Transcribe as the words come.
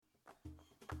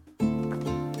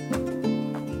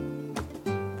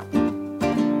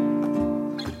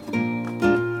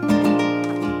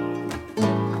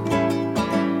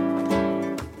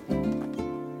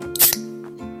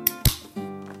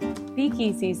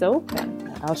speakeasy's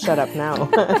open. I'll shut up now.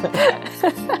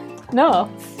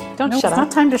 No, don't shut It's up.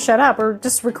 not time to shut up. We're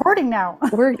just recording now.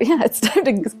 It's time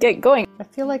to get going. I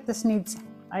feel like this needs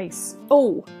ice.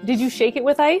 Oh, did you shake it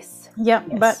with ice?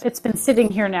 Yep, but it's been sitting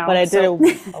here now. But I did so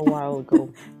a while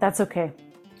ago. that's okay.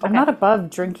 I'm not above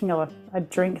drinking a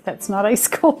drink that's not ice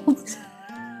cold.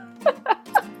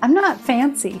 I'm not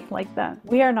fancy like that.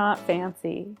 We are not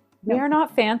fancy. We are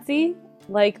not fancy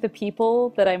like the people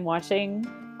that I'm watching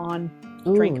on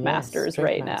Drink Masters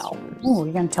right now. Oh,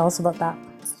 you're going to tell us about that?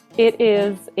 It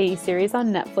is a series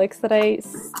on Netflix that I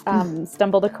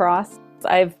stumbled across.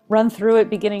 I've run through it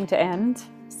beginning to end,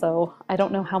 so I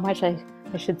don't know how much I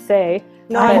should say.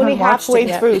 No, I'm only halfway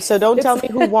yet. through, so don't tell me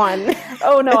who won.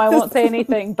 Oh no, I won't say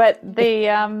anything. But they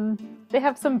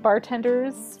have some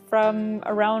bartenders from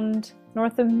around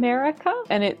North America,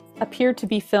 and it appeared to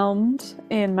be filmed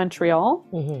in Montreal.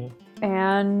 Mm-hmm.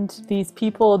 And these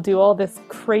people do all this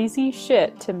crazy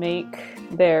shit to make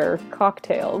their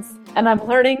cocktails. And I'm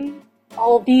learning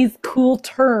all these cool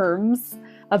terms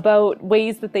about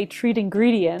ways that they treat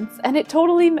ingredients. And it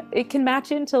can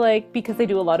match into like, because they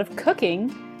do a lot of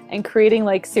cooking and creating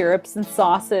like syrups and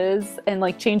sauces and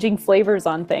like changing flavors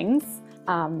on things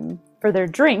for their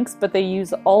drinks, but they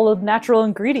use all of natural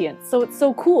ingredients. So it's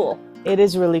so cool. It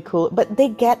is really cool. But they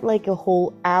get like a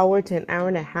whole hour to an hour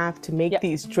and a half to make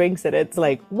these drinks, and it's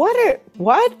like, what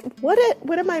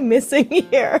am I missing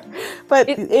here? But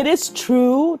it is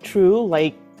true,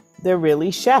 like they're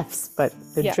really chefs, but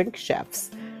they're drink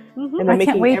chefs. Mm-hmm. And they're I can't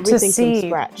making wait to everything see from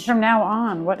scratch. from now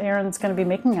on what Erin's going to be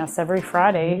making us every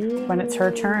Friday when it's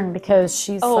her turn, because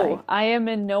she's I am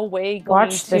in no way going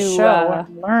watched to the show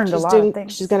and learned a lot of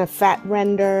things. She's gonna fat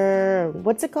render.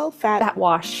 What's it called? Fat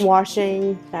wash.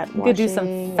 Washing. Fat washing. I'm going to do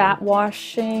some fat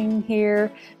washing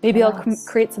here. Maybe I'll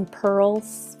create some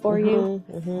pearls for you.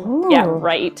 Ooh, Yeah,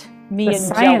 right. Me the and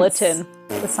science, gelatin.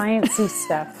 the sciencey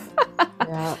stuff.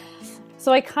 Yeah.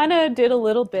 So I kind of did a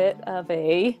little bit of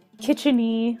a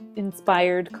kitchen-y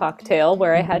inspired cocktail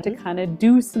where I had to kind of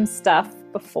do some stuff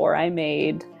before I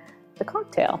made the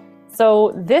cocktail.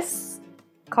 So this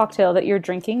cocktail that you're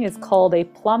drinking is called a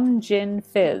plum gin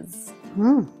fizz.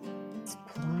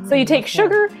 So you take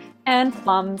sugar and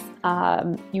plums,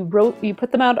 you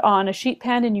put them out on a sheet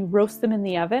pan and you roast them in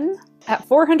the oven at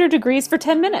 400 degrees for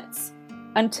 10 minutes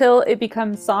until it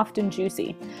becomes soft and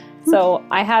juicy. So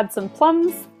I had some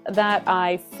plums that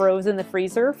I froze in the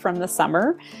freezer from the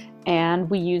summer, and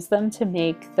we used them to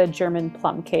make the German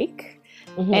plum cake.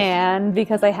 And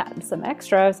because I had some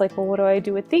extra, I was like, well, what do I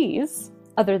do with these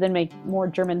other than make more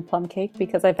German plum cake?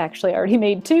 Because I've actually already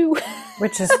made 2.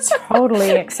 Which is totally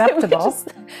acceptable.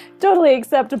 Totally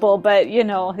acceptable, but you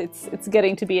know, it's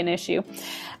getting to be an issue.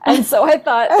 And so I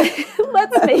thought,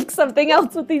 let's make something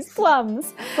else with these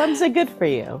plums. Plums are good for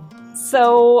you.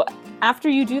 So after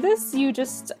you do this, you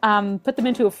just put them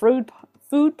into a food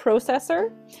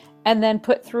processor and then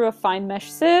put through a fine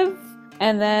mesh sieve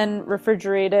and then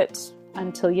refrigerate it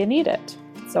until you need it.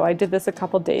 So I did this a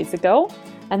couple days ago.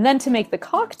 And then to make the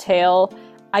cocktail,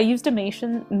 I used a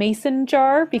mason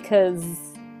jar because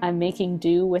I'm making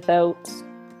do without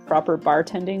proper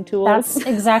bartending tools. That's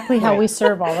exactly how we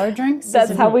serve all our drinks.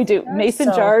 That's how we do.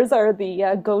 Mason jars are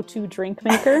the go-to drink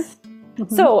maker.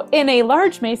 So in a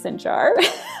large mason jar,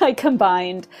 I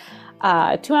combined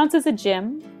 2 ounces of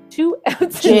gin, 2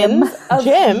 ounces of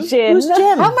gin. Who's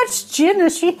Jim? How much gin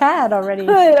has she had already?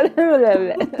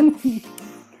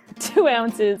 2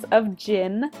 ounces of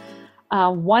gin,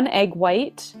 1 egg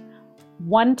white,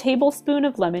 1 tablespoon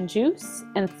of lemon juice,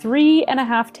 and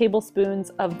 3.5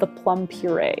 tablespoons of the plum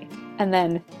puree. And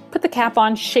then put the cap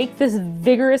on, shake this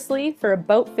vigorously for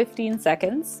about 15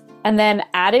 seconds, and then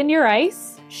add in your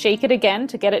ice, shake it again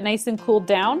to get it nice and cooled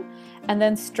down, and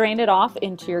then strain it off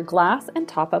into your glass and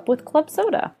top up with club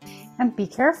soda. And be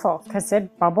careful, because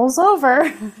it bubbles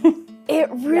over. It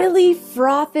really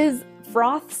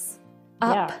froths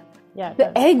up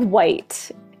the egg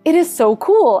white. It is so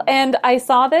cool. And I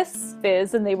saw this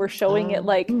fizz and they were showing it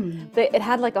like, it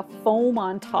had like a foam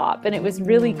on top and it was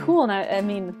really cool. And I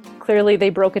mean, clearly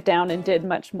they broke it down and did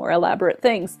much more elaborate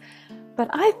things. But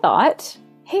I thought,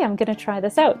 hey, I'm going to try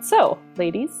this out. So,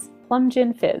 ladies, plum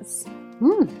gin fizz.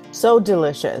 So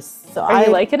delicious. So Are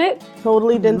you liking it?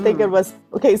 Totally didn't think it was...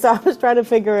 Okay, so I was trying to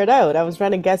figure it out. I was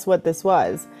trying to guess what this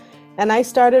was. And I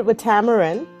started with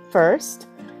tamarind first.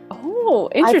 Oh,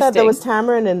 interesting. I thought there was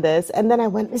tamarind in this. And then I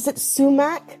went, is it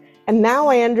sumac? And now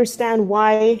I understand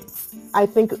why I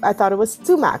thought it was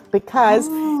sumac. Because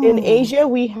in Asia,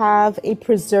 we have a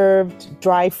preserved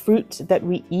dry fruit that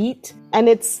we eat. And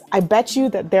I bet you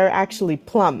that they're actually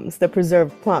plums, the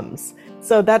preserved plums.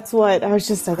 So that's what I was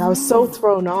just like, I was so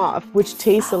thrown off, which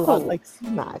tastes a lot like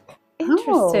sumac.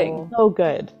 Interesting. So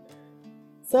good.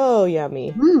 So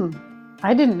yummy.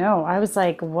 I didn't know. I was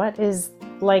like, what is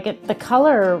like it? The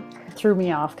color threw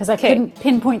me off because I couldn't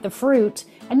pinpoint the fruit.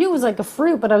 I knew it was like a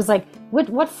fruit, but I was like,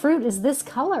 what fruit is this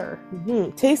color?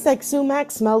 Tastes like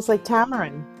sumac, smells like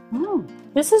tamarind. Oh,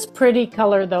 this is pretty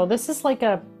color though. This is like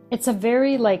it's a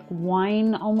very like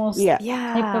wine almost. Yeah.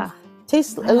 Type of,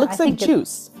 It looks like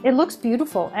juice. It looks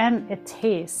beautiful and it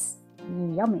tastes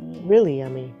yummy. Really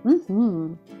yummy.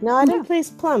 No, I didn't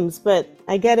taste plums, but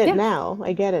I get it now.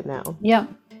 Yeah.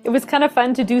 It was kind of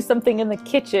fun to do something in the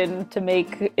kitchen to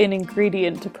make an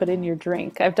ingredient to put in your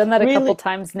drink. I've done that a couple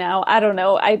times now. I don't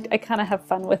know. I kind of have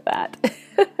fun with that.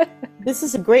 This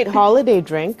is a great holiday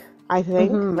drink, I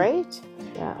think, right?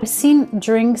 Yeah. I've seen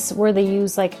drinks where they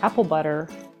use like apple butter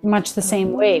much the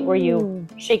same way, where you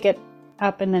shake it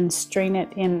up and then strain it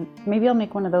in. Maybe I'll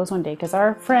make one of those one day because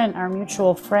our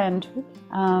mutual friend,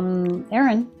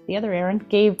 Erin, the other Erin,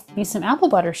 gave me some apple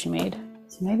butter she made.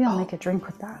 So maybe I'll make a drink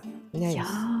with that. Nice.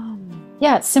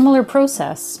 Yeah, it's similar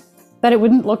process, but it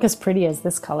wouldn't look as pretty as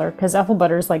this color because apple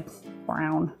butter is like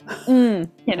brown,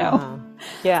 you know?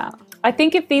 Yeah. I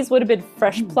think if these would have been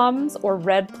fresh plums or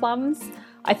red plums,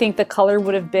 I think the color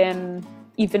would have been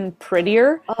even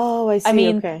prettier. Oh, I see. I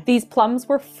mean, these plums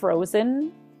were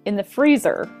frozen in the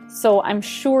freezer, so I'm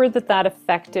sure that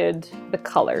affected the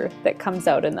color that comes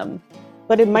out in them.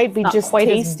 But it might be just quite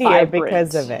as tastier vibrant.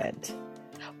 because of it.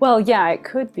 Well, yeah, it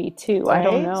could be too. Right? I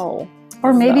don't know.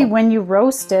 Or maybe when you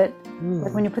roast it,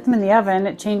 like when you put them in the oven,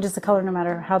 it changes the color no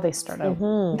matter how they start out.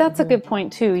 That's a good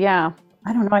point too, yeah.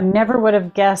 I don't know. I never would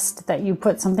have guessed that you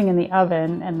put something in the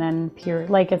oven and then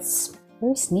like it's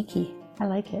very sneaky. I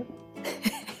like it.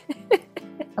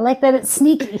 I like that it's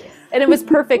sneaky. And it was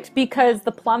perfect because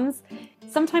the plums,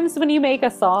 sometimes when you make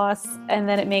a sauce and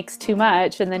then it makes too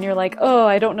much and then you're like, oh,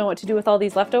 I don't know what to do with all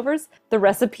these leftovers. The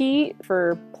recipe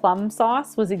for plum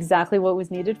sauce was exactly what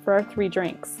was needed for our 3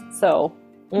 drinks. So.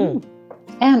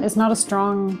 And it's not a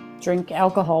strong drink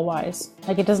alcohol-wise.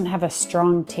 Like it doesn't have a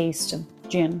strong taste of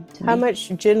gin. How much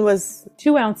gin was?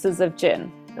 2 ounces of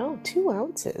gin. Oh, 2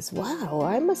 ounces. Wow,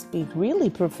 I must be really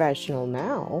professional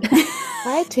now.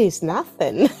 I taste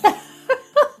nothing.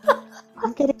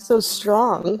 I'm getting so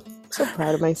strong. So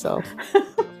proud of myself.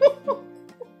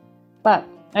 But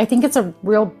I think it's a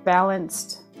real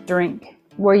balanced drink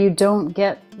where you don't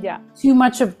get Yeah. too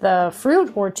much of the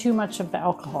fruit or too much of the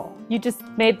alcohol. You just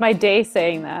made my day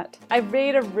saying that. I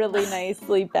made a really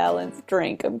nicely balanced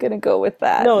drink. I'm going to go with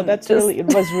that. No,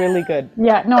 it was really good.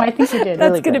 Yeah, no, I think you did.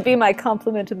 That's going to be my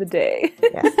compliment of the day.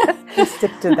 Yeah, just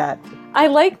stick to that. I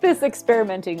like this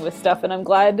experimenting with stuff, and I'm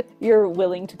glad you're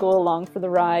willing to go along for the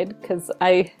ride, because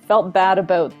I felt bad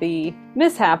about the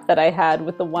mishap that I had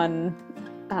with the one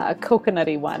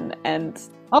coconutty one, and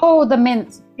oh, the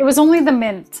mint. It was only the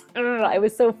mint. I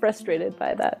was so frustrated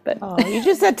by that. But You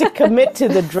just had to commit to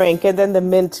the drink, and then the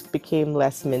mint became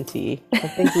less minty. I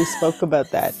think we spoke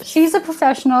about that. She's a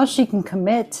professional. She can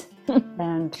commit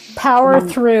and power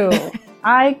through.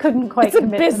 I couldn't quite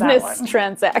commit to that one. It's a business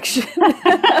transaction.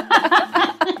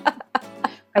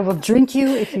 I will drink you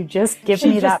if you just give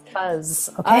me that buzz.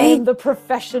 I Okay. am the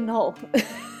professional.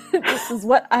 This is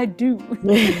what I do.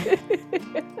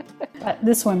 But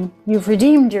this one, you've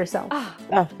redeemed yourself.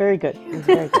 Oh, very good.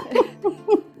 Very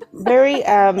good. Very,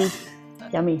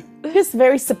 Yummy. just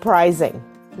very surprising.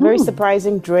 Very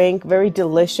surprising drink, very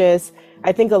delicious.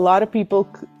 I think a lot of people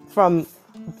from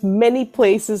many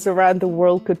places around the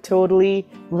world could totally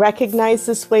recognize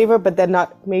this flavor, but then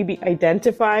not maybe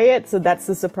identify it. So that's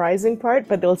the surprising part,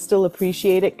 but they'll still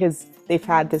appreciate it because they've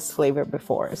had this flavor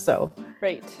before. So,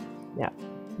 Great. yeah,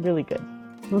 really good.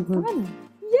 Fun.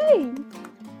 Yay.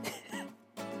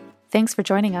 Thanks for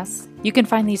joining us. You can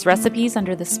find these recipes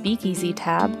under the Speakeasy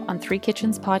tab on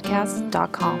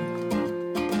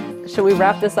threekitchenspodcast.com. Shall we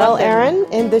wrap this up? Well, Erin,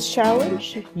 in this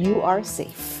challenge, you are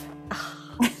safe.